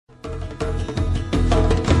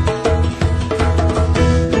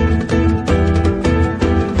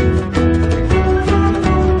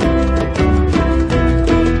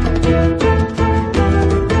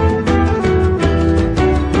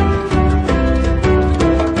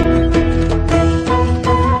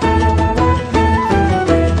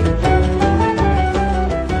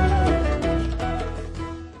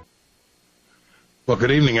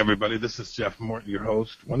Good evening, everybody. This is Jeff Morton, your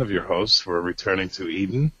host, one of your hosts for Returning to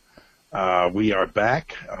Eden. We are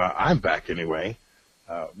back. I'm back anyway.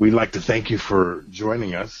 We'd like to thank you for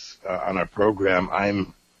joining us on our program.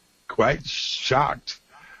 I'm quite shocked,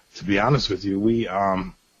 to be honest with you. We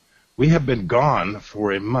have been gone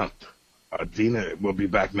for a month. Dinah will be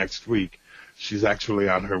back next week. She's actually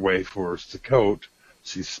on her way for Sukkot.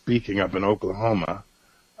 She's speaking up in Oklahoma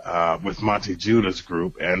with Monty Judah's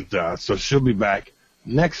group, and so she'll be back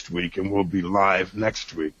next week, and we'll be live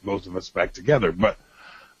next week, both of us back together. But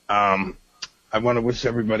I want to wish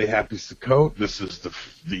everybody happy Sukkot. This is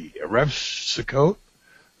the Erev Sukkot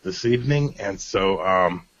this evening, and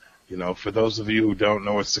so for those of you who don't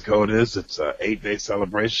know what Sukkot is, it's an 8-day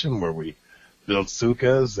celebration where we build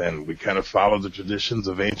sukkahs and we kind of follow the traditions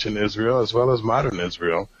of ancient Israel as well as modern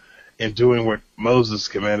Israel in doing what Moses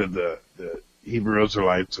commanded the Hebrew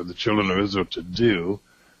Israelites, or the children of Israel, to do.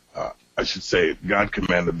 I should say God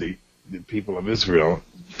commanded the people of Israel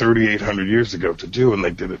 3,800 years ago to do, and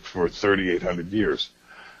they did it for 3,800 years.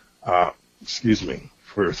 For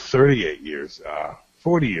 38 years,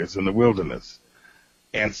 40 years in the wilderness.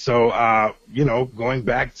 And so, going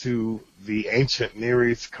back to the ancient Near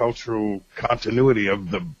East cultural continuity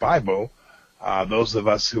of the Bible, those of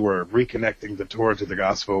us who are reconnecting the Torah to the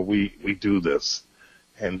gospel, we do this.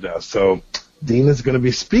 And so Dinah's going to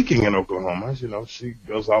be speaking in Oklahoma. She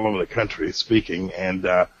goes all over the country speaking. And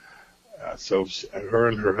so her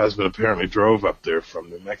and her husband apparently drove up there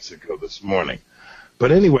from New Mexico this morning.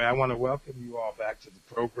 But anyway, I want to welcome you all back to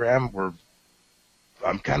the program.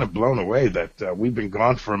 I'm kind of blown away that we've been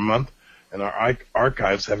gone for a month and our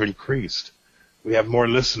archives have increased. We have more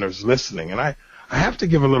listeners listening. And I have to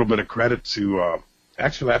give a little bit of credit to, I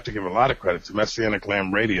have to give a lot of credit to Messianic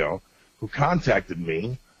Lamb Radio, who contacted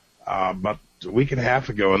me about a week and a half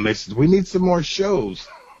ago, and they said, we need some more shows.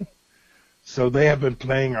 So they have been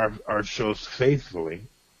playing our shows faithfully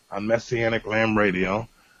on Messianic Lamb Radio,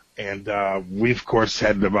 and we, of course,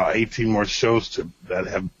 had about 18 more shows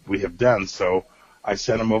we have done. So I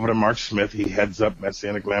sent them over to Mark Smith. He heads up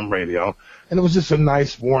Messianic Lamb Radio, and it was just a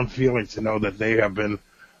nice, warm feeling to know that they have been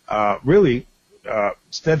really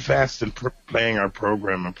steadfast in playing our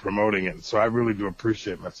program and promoting it. So I really do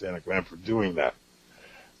appreciate Messianic Lamb for doing that.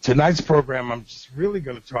 Tonight's program, I'm just really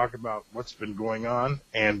going to talk about what's been going on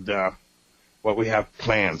and what we have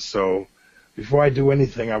planned. So before I do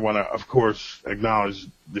anything, I want to, of course, acknowledge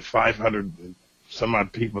the 500 some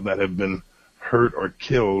odd people that have been hurt or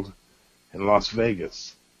killed in Las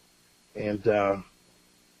Vegas. And,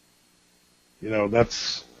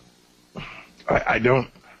 that's, I don't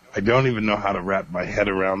even know how to wrap my head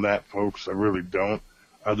around that, folks. I really don't,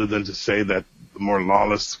 other than to say that the more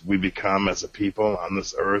lawless we become as a people on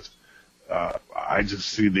this earth, I just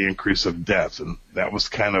see the increase of death. And that was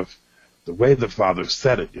kind of the way the Father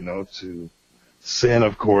said it, to sin,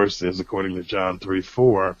 of course, is according to John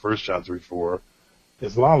 3:4, 1 John 3:4,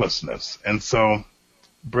 is lawlessness. And so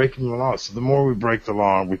breaking the law. So the more we break the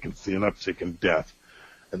law, we can see an uptick in death.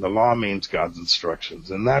 And the law means God's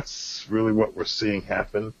instructions. And that's really what we're seeing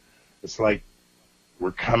happen. It's like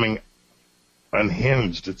we're coming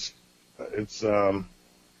unhinged. It's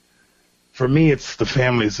for me, it's the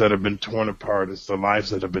families that have been torn apart. It's the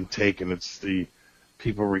lives that have been taken. It's the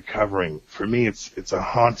people recovering. For me, it's a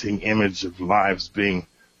haunting image of lives being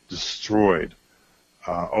destroyed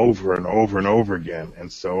over and over and over again.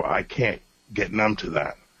 And so I can't get numb to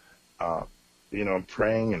that.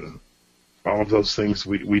 Praying and all of those things,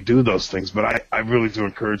 we do those things. But I really do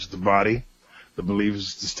encourage the body, the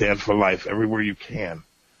believers, to stand for life everywhere you can,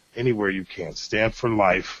 anywhere you can. Stand for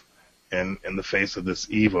life in the face of this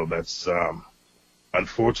evil that's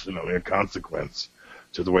unfortunately a consequence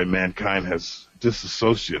to the way mankind has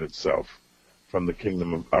disassociated itself from the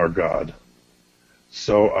kingdom of our God.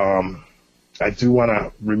 So I do want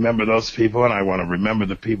to remember those people, and I want to remember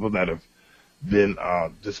the people that have been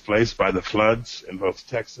displaced by the floods in both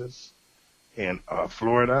Texas and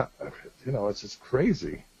Florida. It's just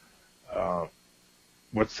crazy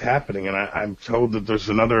what's happening. And I'm told that there's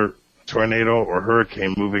another tornado or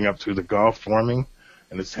hurricane moving up through the Gulf forming,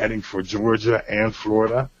 and it's heading for Georgia and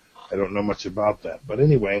Florida. I don't know much about that. But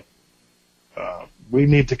anyway, we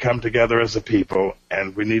need to come together as a people,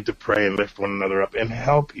 and we need to pray and lift one another up and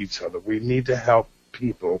help each other. We need to help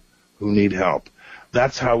people who need help.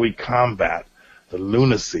 That's how we combat the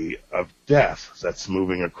lunacy of death that's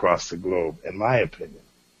moving across the globe, in my opinion.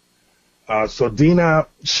 So Dinah,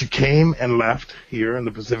 she came and left here in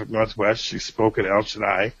the Pacific Northwest. She spoke at El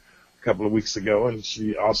Shaddai a couple of weeks ago, and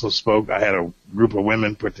she also spoke. I had a group of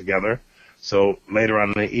women put together. So later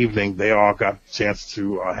on in the evening, they all got a chance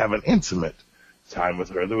to have an intimate time with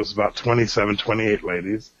her. There was about 27, 28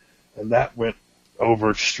 ladies, and that went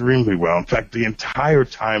over extremely well. In fact, the entire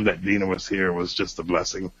time that Dinah was here was just a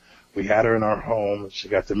blessing. We had her in our home. She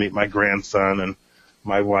got to meet my grandson and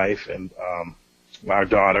my wife and our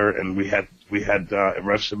daughter, and we had a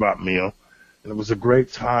Rosh Shabbat meal, and it was a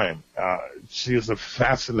great time. She is a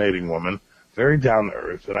fascinating woman, very down to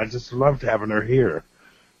earth, and I just loved having her here.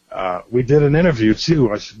 We did an interview,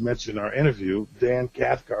 too. I should mention our interview. Dan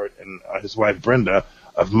Cathcart and his wife, Brenda,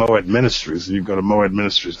 of Moed Ministries. You can go to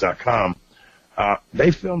moedministries.com.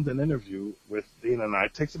 They filmed an interview with Dinah and I.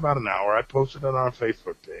 It takes about an hour. I posted it on our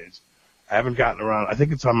Facebook page. I haven't gotten around. I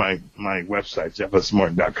think it's on my website,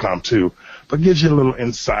 jeffsmorton.com, too. But gives you a little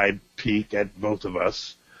inside peek at both of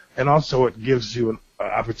us. And also it gives you an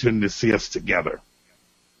opportunity to see us together.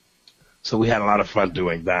 So we had a lot of fun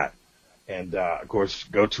doing that. And, of course,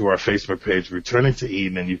 go to our Facebook page, Returning to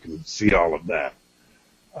Eden, and you can see all of that.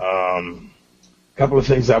 A couple of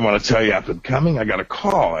things I want to tell you up and coming. I got a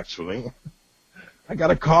call, actually. I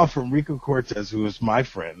got a call from Rico Cortez, who is my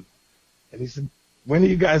friend. And he said, when are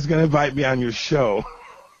you guys going to invite me on your show?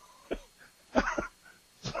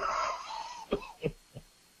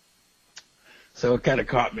 So it kind of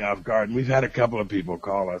caught me off guard. And we've had a couple of people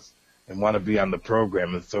call us and want to be on the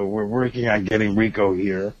program. And so we're working on getting Rico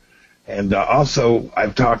here. And also,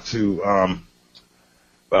 I've talked to,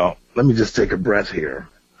 well, let me just take a breath here.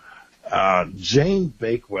 Jane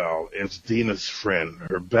Bakewell is Dinah's friend,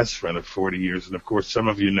 her best friend of 40 years. And, of course, some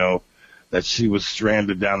of you know that she was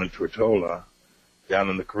stranded down in Tortola, down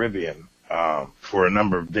in the Caribbean, for a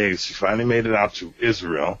number of days. She finally made it out to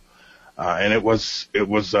Israel. And it was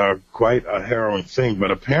quite a harrowing thing.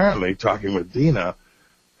 But apparently, talking with Dinah,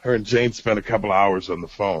 her and Jane spent a couple hours on the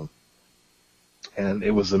phone. And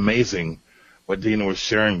it was amazing what Dinah was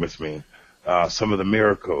sharing with me, some of the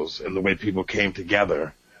miracles and the way people came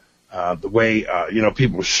together, the way,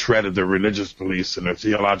 people shredded their religious beliefs and their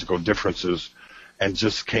theological differences and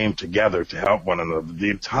just came together to help one another. The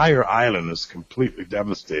entire island is completely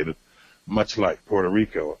devastated, much like Puerto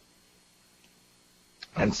Rico.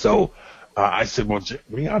 And so I said, well,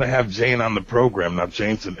 we ought to have Jane on the program. Now,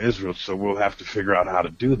 Jane's in Israel, so we'll have to figure out how to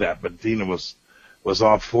do that. But Dinah was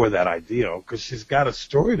all for that idea because she's got a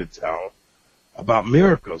story to tell about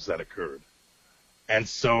miracles that occurred. And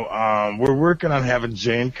so we're working on having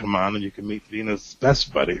Jane come on, and you can meet Dinah's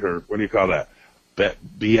best buddy, her, what do you call that,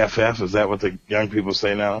 BFF? Is that what the young people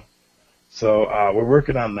say now? So we're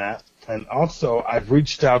working on that. And also I've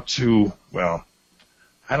reached out to, well,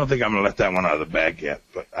 I don't think I'm going to let that one out of the bag yet,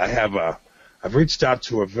 but I've reached out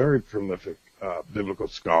to a very prolific biblical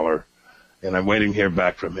scholar, and I'm waiting to hear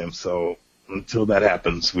back from him. So until that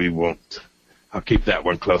happens, I'll keep that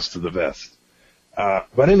one close to the vest.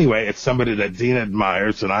 But anyway, it's somebody that Dinah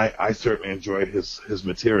admires, and I certainly enjoyed his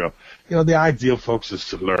material. You know, the ideal, folks, is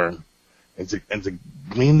to learn and to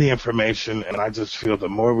glean the information, and I just feel the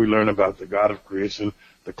more we learn about the God of creation,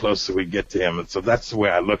 the closer we get to him. And so that's the way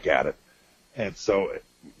I look at it. And so,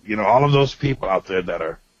 all of those people out there that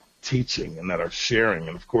are teaching and that are sharing,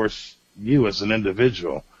 and of course, you as an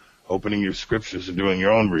individual, opening your scriptures and doing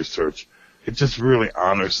your own research, it just really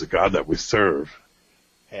honors the God that we serve.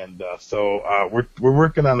 And so we're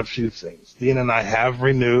working on a few things. Dinah and I have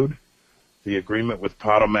renewed the agreement with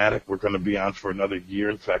Podomatic. We're going to be on for another year.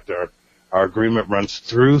 In fact, our agreement runs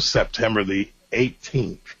through September the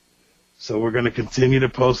 18th. So we're going to continue to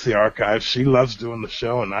post the archives. She loves doing the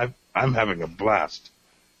show, and I'm having a blast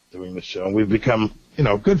doing the show. We've become,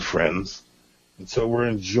 good friends. And so we're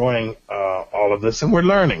enjoying all of this, and we're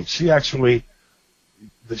learning. She actually,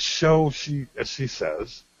 the show, as she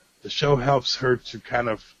says, the show helps her to kind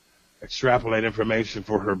of extrapolate information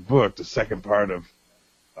for her book, the second part of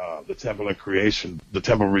the Temple in Creation, the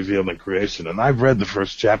Temple Revealed in Creation. And I've read the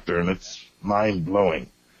first chapter, and it's mind-blowing.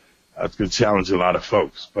 It's going to challenge a lot of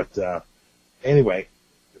folks. But anyway,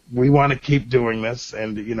 we want to keep doing this,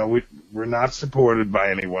 and, we're not supported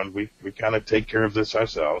by anyone. We kind of take care of this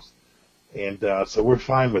ourselves. And so we're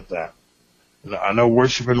fine with that. I know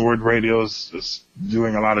Worship and Word Radio is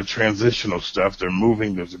doing a lot of transitional stuff. They're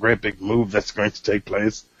moving. There's a great big move that's going to take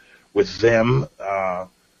place with them.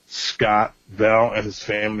 Scott Bell and his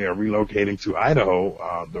family are relocating to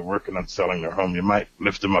Idaho. They're working on selling their home. You might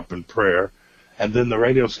lift them up in prayer. And then the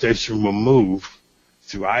radio station will move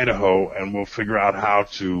to Idaho, and we'll figure out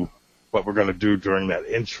what we're going to do during that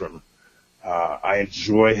interim. I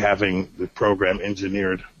enjoy having the program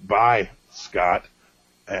engineered by Scott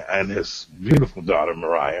and his beautiful daughter,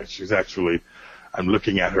 Mariah. She's actually, I'm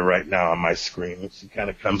looking at her right now on my screen. She kind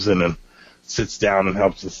of comes in and sits down and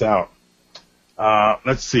helps us out.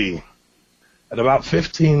 Let's see. At about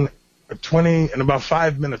 15 or 20, in about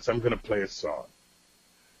 5 minutes, I'm going to play a song.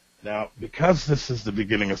 Now, because this is the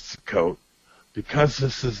beginning of Sukkot, because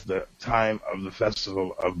this is the time of the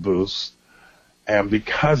festival of booths, and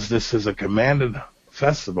because this is a commanded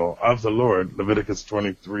festival of the Lord, Leviticus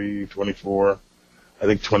 23, 24, I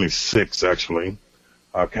think 26 actually,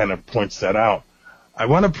 kind of points that out. I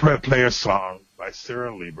want to play a song by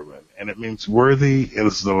Sarah Lieberman, and it means "Worthy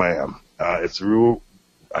is the Lamb." It's Ru.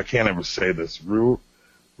 I can't ever say this. Ru.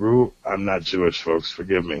 I'm not Jewish, folks.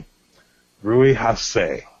 Forgive me. Rui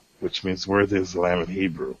Haseh, which means "Worthy is the Lamb" in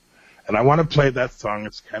Hebrew. And I want to play that song.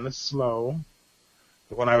 It's kind of slow.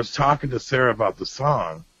 But when I was talking to Sarah about the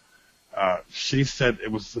song, she said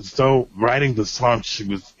it was as though writing the song, she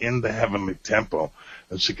was in the heavenly temple,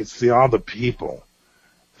 and she could see all the people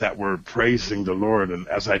that were praising the Lord. And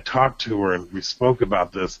as I talked to her and we spoke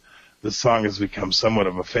about this song has become somewhat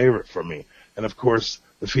of a favorite for me. And of course,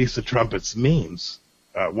 the Feast of Trumpets means,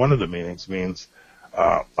 one of the meanings means,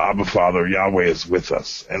 Abba Father, Yahweh is with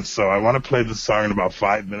us. And so I want to play this song in about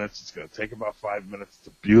 5 minutes. It's going to take about 5 minutes. It's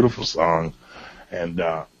a beautiful song. And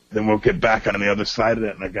then we'll get back on the other side of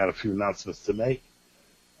it, and I got a few announcements to make.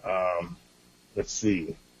 Let's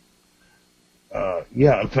see.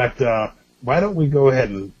 In fact, why don't we go ahead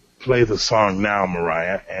and play the song now,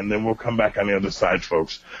 Mariah, and then we'll come back on the other side,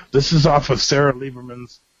 folks. This is off of Sarah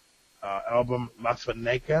Lieberman's album, La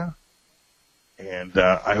Faneca, and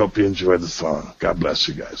I hope you enjoy the song. God bless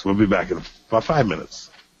you guys. We'll be back in about 5 minutes.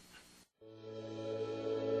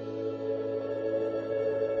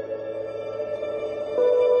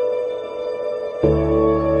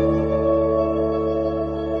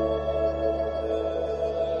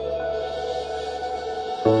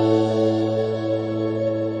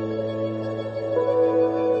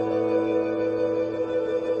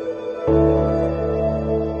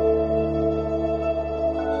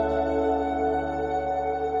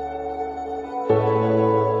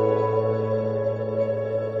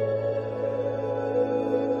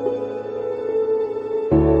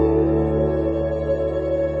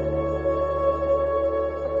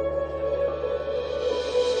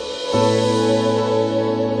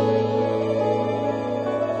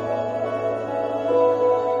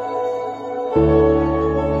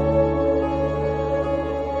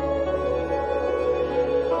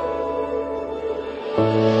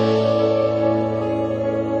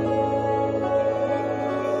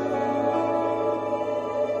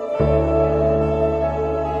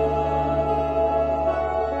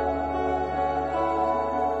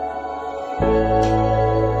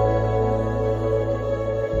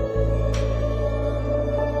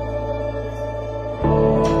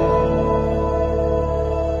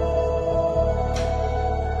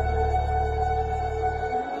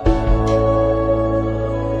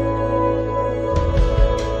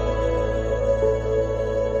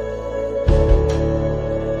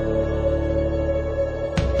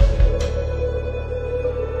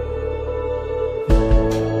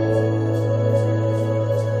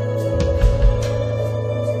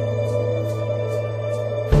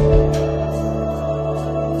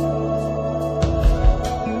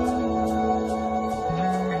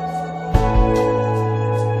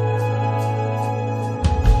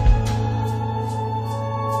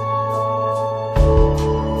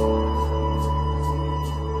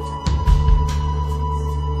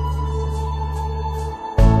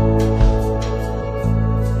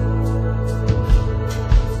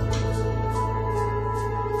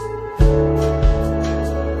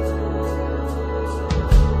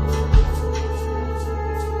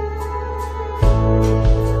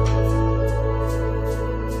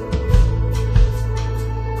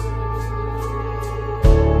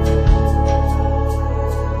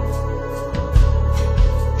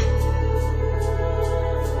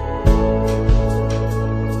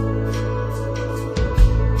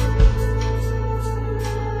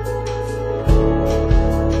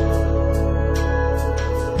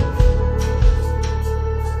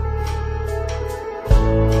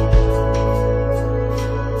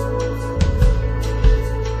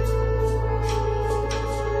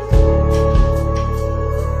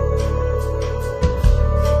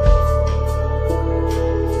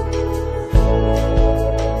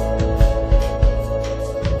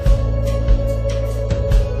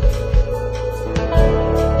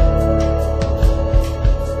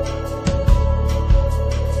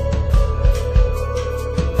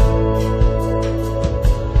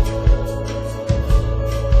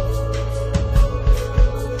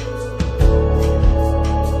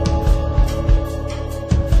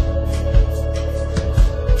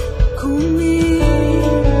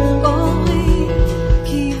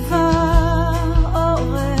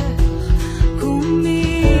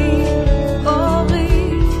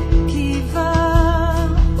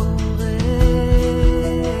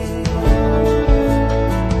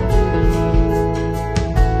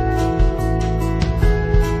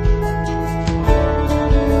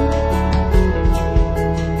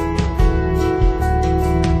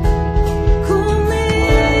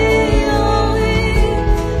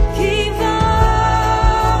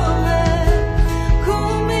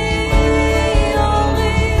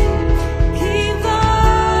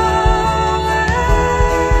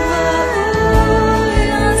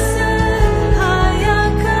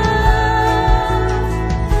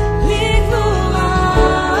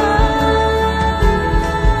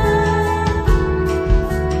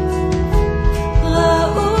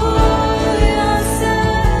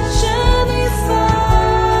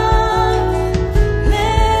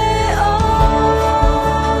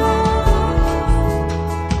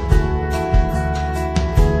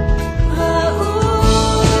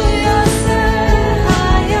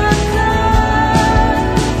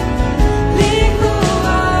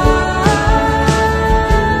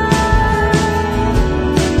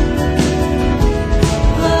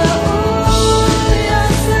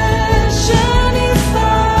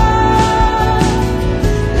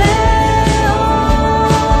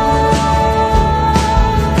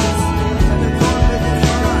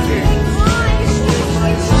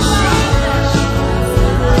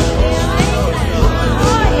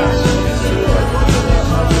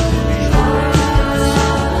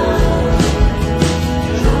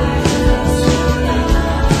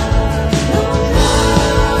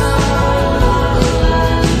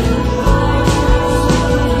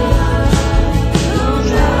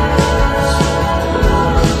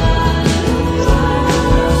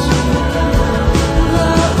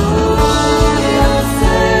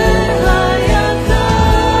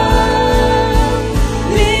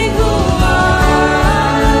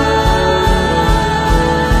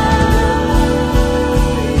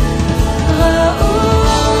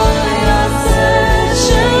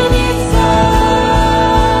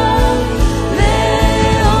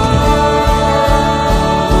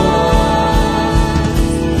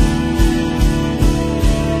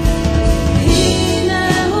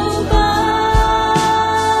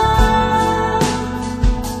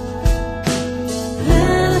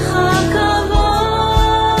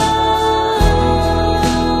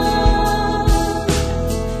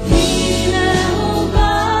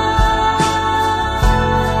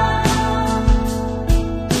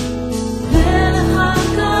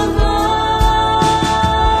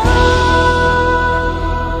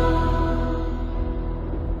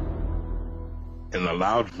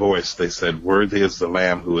 loud voice they said, "Worthy is the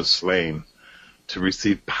Lamb who was slain to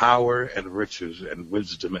receive power and riches and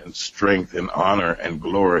wisdom and strength and honor and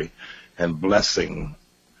glory and blessing."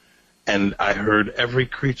 And I heard every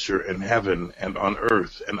creature in heaven and on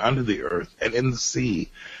earth and under the earth and in the sea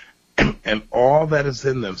and all that is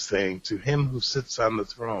in them saying, "To him who sits on the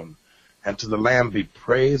throne and to the Lamb be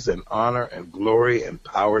praise and honor and glory and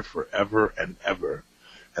power forever and ever."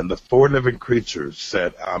 And the four living creatures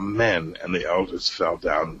said, "Amen," and the elders fell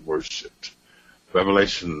down and worshipped.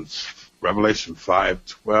 Revelation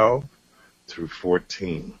 5:12 through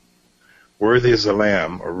 14. Worthy is the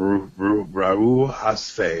Lamb, or Ru'u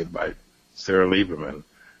Haseh by Sarah Lieberman.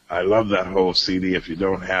 I love that whole CD. If you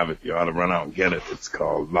don't have it, you ought to run out and get it. It's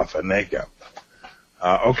called La Fanega.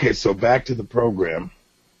 Okay, so back to the program.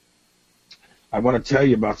 I want to tell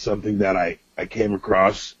you about something that I came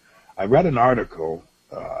across. I read an article.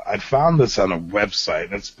 I found this on a website,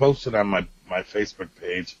 and it's posted on my Facebook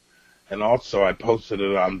page, and also I posted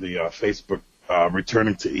it on the Facebook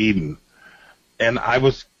Returning to Eden. And I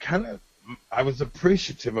was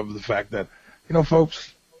appreciative of the fact that,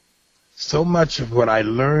 folks, so much of what I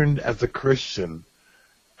learned as a Christian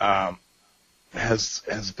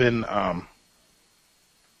has been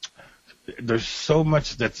there's so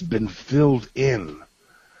much that's been filled in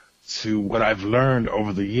to what I've learned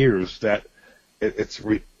over the years that it's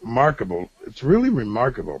remarkable. It's really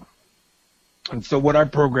remarkable. And so what our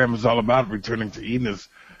program is all about, Returning to Eden,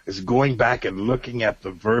 is going back and looking at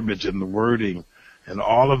the verbiage and the wording and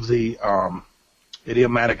all of the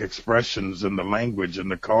idiomatic expressions and the language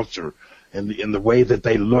and the culture and in the way that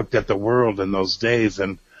they looked at the world in those days.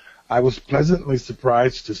 And I was pleasantly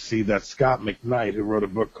surprised to see that Scott McKnight, who wrote a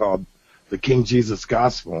book called The King Jesus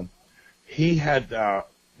Gospel, he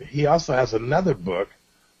also has another book.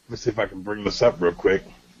 Let me see if I can bring this up real quick.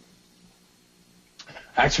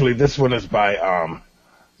 Actually, this one is by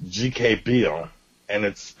G.K. Beale, and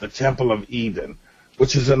it's The Temple of Eden,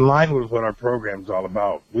 which is in line with what our program's all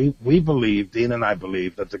about. We believe, Dean and I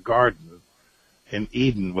believe, that the garden in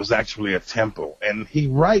Eden was actually a temple. And he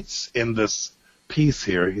writes in this piece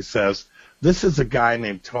here, he says, this is a guy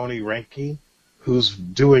named Tony Reinke who's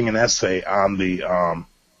doing an essay on the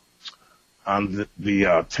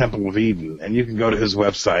Temple of Eden. And you can go to his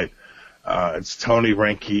website. It's Tony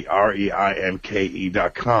Reinke,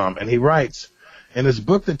 REINKE.com. And he writes, in his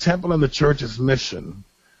book, The Temple and the Church's Mission,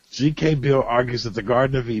 G.K. Beale argues that the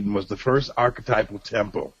Garden of Eden was the first archetypal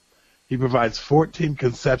temple. He provides 14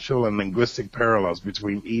 conceptual and linguistic parallels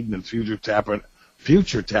between Eden and future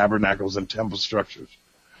tabernacles and temple structures.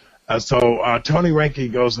 So Tony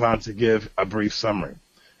Reinke goes on to give a brief summary.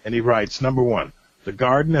 And he writes, number one, the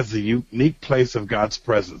garden is the unique place of God's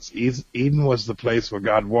presence. Eden was the place where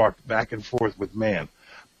God walked back and forth with man.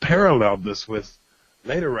 Paralleled this with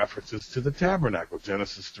later references to the tabernacle,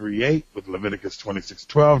 Genesis 3:8 with Leviticus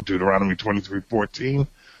 26:12, Deuteronomy 23:14,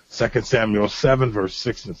 2 Samuel 7, verse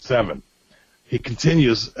 6 and 7. He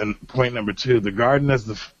continues, and point number two, the garden is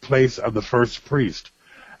the place of the first priest.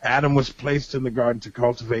 Adam was placed in the garden to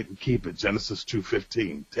cultivate and keep it, Genesis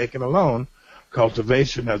 2:15. Taken alone,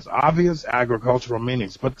 cultivation has obvious agricultural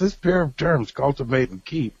meanings, but this pair of terms, cultivate and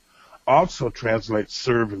keep, also translates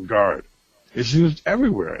serve and guard. It's used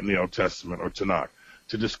everywhere in the Old Testament or Tanakh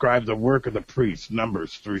to describe the work of the priest,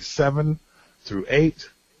 Numbers 3:7 through 8,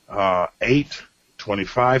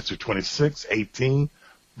 8:25 through 26, 18,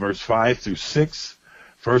 verse 5 through 6,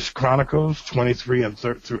 1 Chronicles 23 and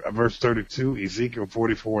verse 32, Ezekiel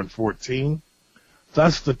 44 and 14.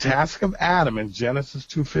 Thus, the task of Adam in Genesis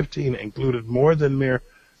 2:15 included more than mere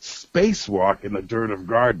spacewalk in the dirt of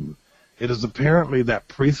garden. It is apparently that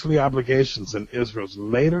priestly obligations in Israel's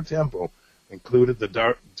later temple included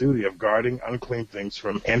the duty of guarding unclean things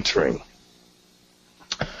from entering.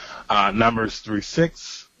 Numbers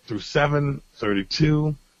 3:6 through 7,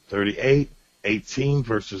 32, 38, 18,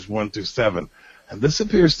 verses 1 through 7. And this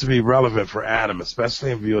appears to be relevant for Adam,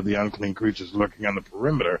 especially in view of the unclean creatures lurking on the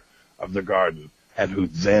perimeter of the garden, and who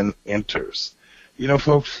then enters.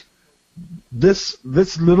 Folks, this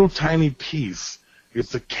little tiny piece is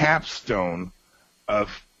the capstone of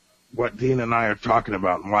what Dean and I are talking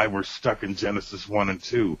about and why we're stuck in Genesis 1 and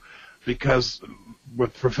 2. Because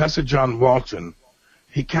with Professor John Walton,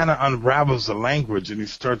 he kind of unravels the language and he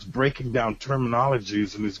starts breaking down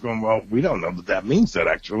terminologies and he's going, well, we don't know that means that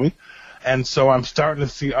actually. And so I'm starting to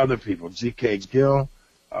see other people, G.K. Gill,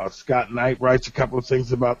 Scott Knight writes a couple of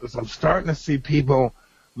things about this. I'm starting to see people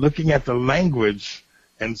looking at the language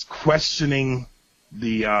and questioning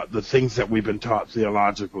the things that we've been taught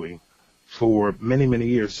theologically for many, many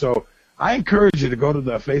years. So I encourage you to go to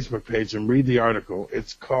the Facebook page and read the article.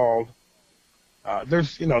 It's called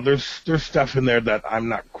There's stuff in there that I'm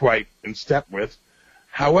not quite in step with.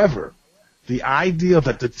 However, the idea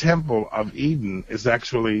that the Temple of Eden is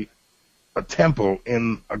actually a temple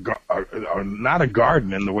in or not a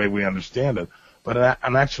garden in the way we understand it, but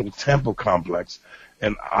an actual temple complex.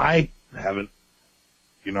 And I haven't,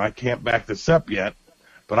 I can't back this up yet,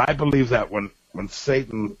 but I believe that when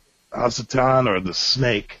Satan, Hasatan, or the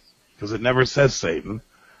snake, because it never says Satan,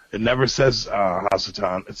 it never says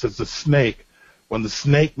Hasatan, it says the snake. When the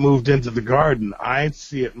snake moved into the garden, I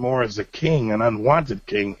see it more as a king, an unwanted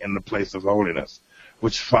king in the place of holiness,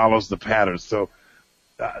 which follows the pattern. So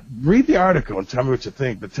read the article and tell me what you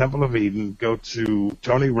think. The Temple of Eden, go to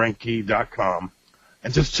TonyRenke.com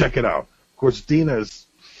and just check it out. Of course, Dinah is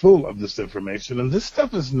full of this information, and this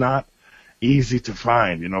stuff is not easy to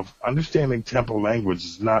find. Understanding temple language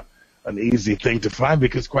is not an easy thing to find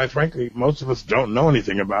because, quite frankly, most of us don't know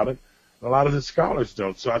anything about it. A lot of the scholars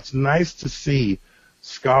don't. So it's nice to see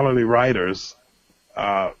scholarly writers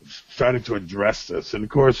starting to address this. And, of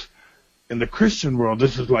course, in the Christian world,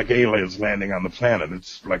 this is like aliens landing on the planet.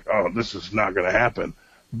 It's like, oh, this is not going to happen.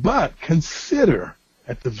 But consider,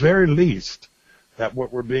 at the very least, that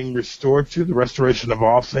what we're being restored to, the restoration of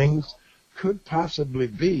all things, could possibly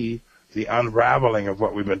be the unraveling of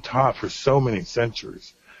what we've been taught for so many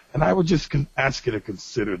centuries. And I would just ask you to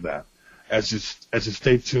consider that as you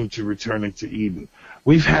stay tuned to Returning to Eden.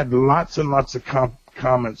 We've had lots and lots of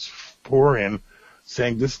comments pour in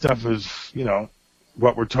saying this stuff is,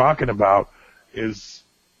 what we're talking about it's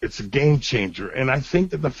a game changer. And I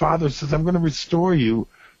think that the Father says, I'm going to restore you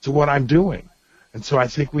to what I'm doing. And so I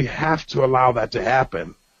think we have to allow that to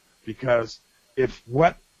happen, because if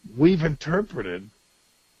what we've interpreted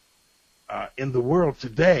in the world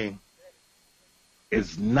today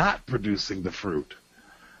is not producing the fruit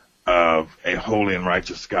of a holy and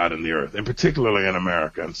righteous God in the earth, and particularly in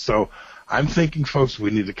America. And so I'm thinking, folks,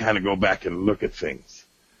 we need to kind of go back and look at things.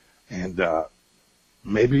 And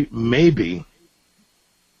maybe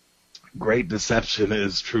great deception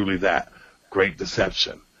is truly that, great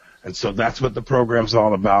deception. And so that's what the program's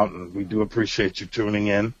all about, and we do appreciate you tuning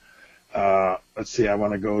in. Let's see, I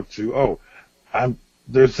want to go to,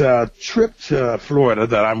 there's a trip to Florida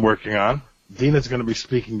that I'm working on. Dinah's going to be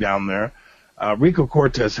speaking down there. Rico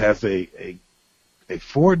Cortez has a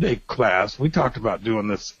 4-day class. We talked about doing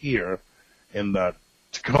this here in the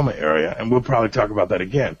Tacoma area, and we'll probably talk about that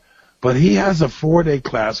again. But he has a 4-day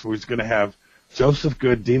class where he's going to have Joseph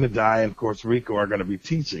Good, Dinah Dye, and, of course, Rico are going to be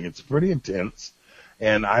teaching. It's pretty intense,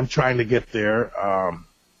 and I'm trying to get there.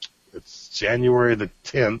 It's January the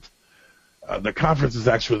 10th. The conference is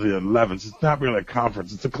actually the 11th. It's not really a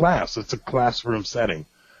conference. It's a class. It's a classroom setting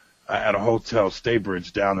at a hotel,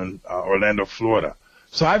 Staybridge, down in Orlando, Florida.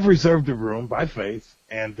 So I've reserved a room by faith,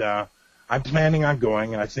 and I'm planning on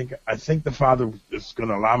going, and I think the Father is going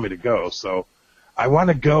to allow me to go. So I want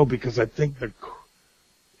to go because I think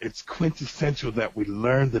it's quintessential that we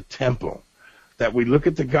learn the temple, that we look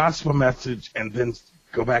at the gospel message and then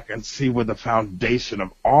go back and see where the foundation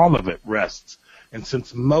of all of it rests. And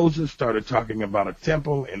since Moses started talking about a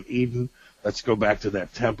temple in Eden, let's go back to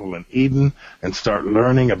that temple in Eden and start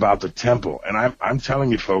learning about the temple. And I'm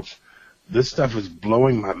telling you, folks, this stuff is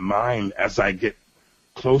blowing my mind as I get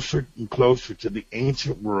closer and closer to the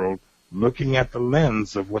ancient world, looking at the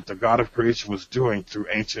lens of what the God of creation was doing through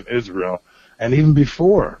ancient Israel. And even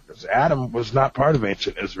before, because Adam was not part of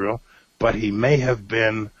ancient Israel, but he may have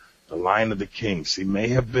been the line of the kings. He may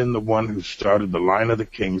have been the one who started the line of the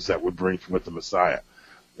kings that would bring forth the Messiah.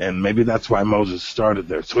 And maybe that's why Moses started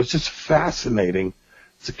there. So it's just fascinating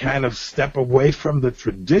to kind of step away from the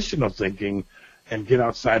traditional thinking and get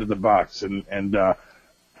outside of the box. And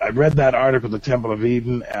I read that article, The Temple of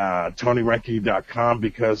Eden, TonyRenke.com,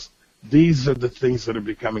 because these are the things that are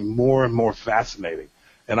becoming more and more fascinating.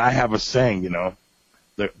 And I have a saying,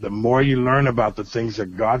 the more you learn about the things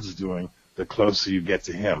that God's doing, the closer you get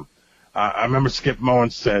to him. I remember Skip Moen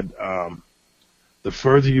said, the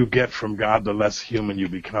further you get from God, the less human you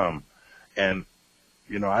become. And,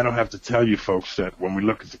 I don't have to tell you folks that when we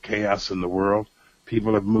look at the chaos in the world,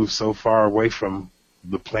 people have moved so far away from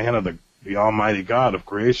the plan of the Almighty God of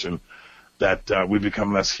creation that we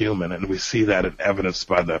become less human. And we see that in evidence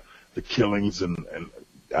by the killings, and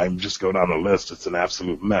I just go down the list. It's an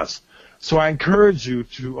absolute mess. So I encourage you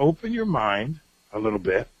to open your mind a little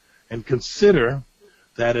bit and consider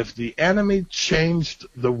that if the enemy changed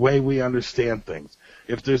the way we understand things,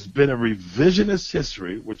 if there's been a revisionist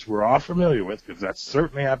history, which we're all familiar with, because that's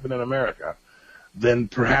certainly happened in America, then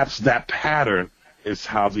perhaps that pattern is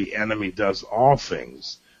how the enemy does all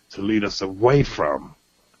things to lead us away from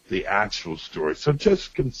the actual story. So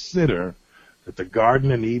just consider that the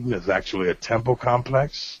Garden in Eden is actually a temple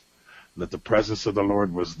complex, that the presence of the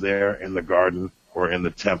Lord was there in the garden or in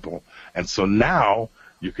the temple. And so now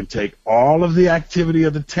you can take all of the activity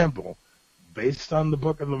of the temple based on the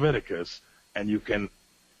book of Leviticus, and you can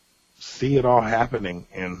see it all happening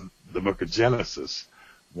in the book of Genesis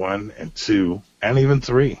 1 and 2 and even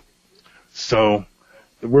 3. So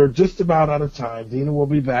we're just about out of time. Dinah will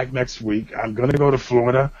be back next week. I'm going to go to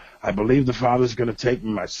Florida. I believe the Father's going to take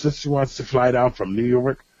me. My sister wants to fly down from New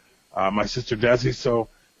York, my sister Desi. So,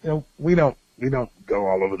 we don't go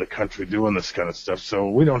all over the country doing this kind of stuff. So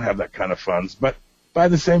we don't have that kind of funds. But by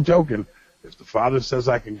the same token, if the Father says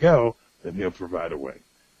I can go, then he'll provide a way.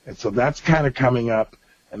 And so that's kind of coming up.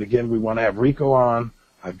 And again, we want to have Rico on.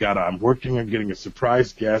 I'm working on getting a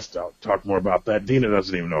surprise guest. I'll talk more about that. Dinah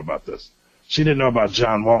doesn't even know about this. She didn't know about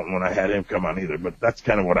John Walton when I had him come on either, but that's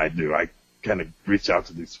kind of what I do. I kind of reach out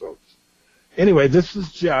to these folks. Anyway, this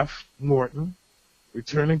is Jeff Morton,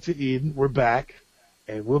 returning to Eden. We're back,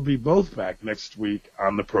 and we'll be both back next week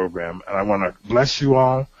on the program. And I want to bless you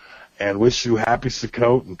all and wish you happy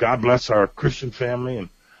Sukkot, and God bless our Christian family, and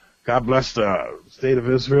God bless the state of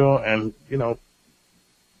Israel, and,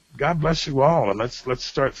 God bless you all. And let's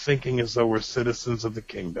start thinking as though we're citizens of the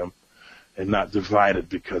kingdom and not divided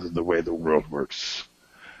because of the way the world works.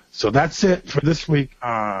 So that's it for this week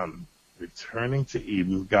on Returning to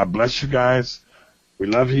Eden. God bless you guys. We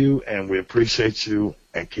love you and we appreciate you,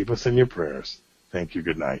 and keep us in your prayers. Thank you.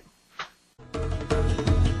 Good night.